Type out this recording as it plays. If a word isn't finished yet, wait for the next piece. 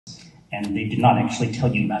And they did not actually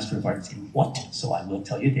tell you Master of Arts in what, so I will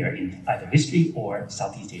tell you they're in either history or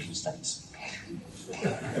Southeast Asian studies.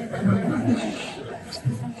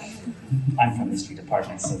 I'm from the history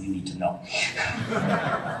department, so you need to know.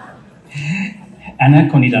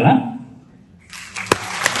 Anak ko ni Dala.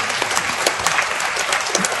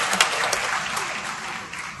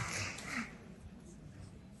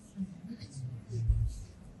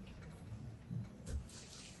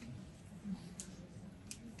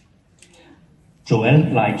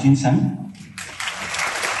 Joel Lai Jin Sang.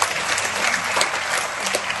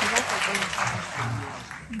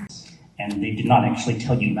 And they did not actually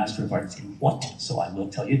tell you Master of Arts in what, so I will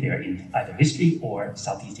tell you they're in either history or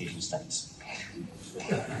Southeast Asian studies.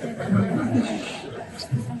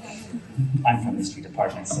 I'm from the history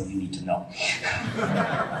department, so you need to know.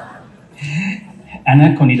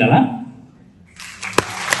 Anak ko ni Dala.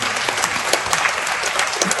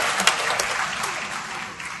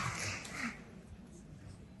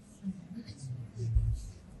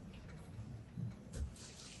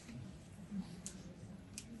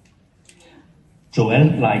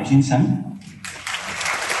 Joel Lai Jin Sang.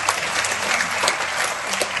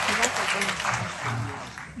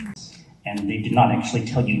 And they did not actually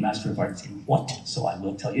tell you Master of Arts in what, so I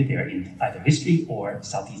will tell you they're in either history or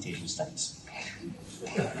Southeast Asian studies.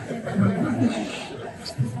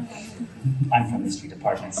 I'm from the history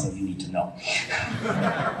department, so you need to know.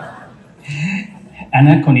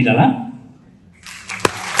 Anak ko ni Dala.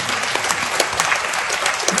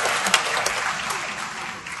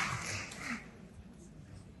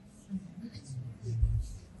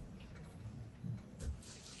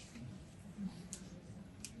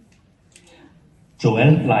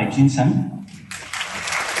 Joel Lai Jin Sang.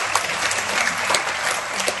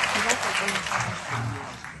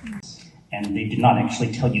 And they did not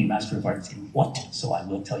actually tell you Master of Arts in what, so I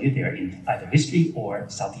will tell you they're in either history or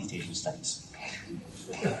Southeast Asian studies.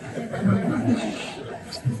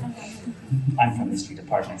 I'm from the history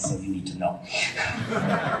department, so you need to know.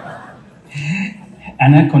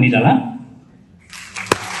 Anak ko ni Dala.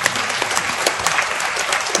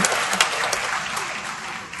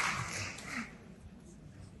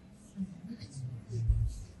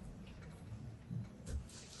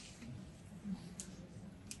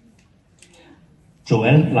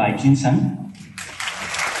 Joel Lai Jin Sang.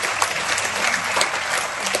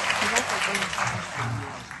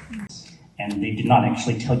 And they did not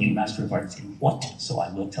actually tell you Master of Arts in what, so I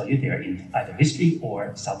will tell you they're in either history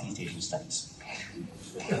or Southeast Asian studies.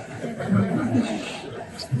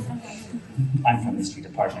 I'm from the history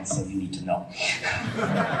department, so you need to know.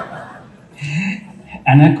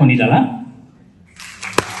 Anak ko ni Dala.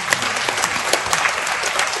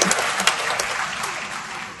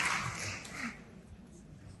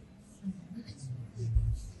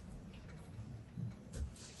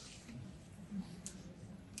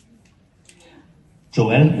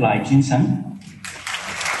 Joel Lai Jin Sang.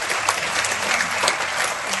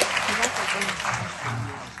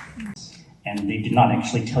 And they did not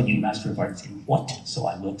actually tell you Master of Arts in what, so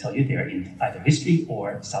I will tell you they're in either history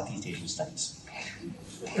or Southeast Asian studies.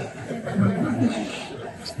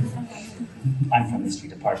 I'm from the history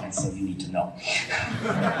department, so you need to know.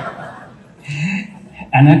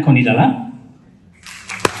 Anak ko ni Dala.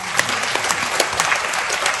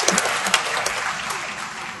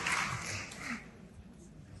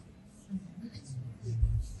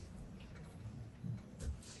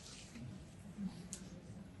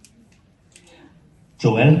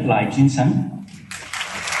 Joel Lai Jin Sang.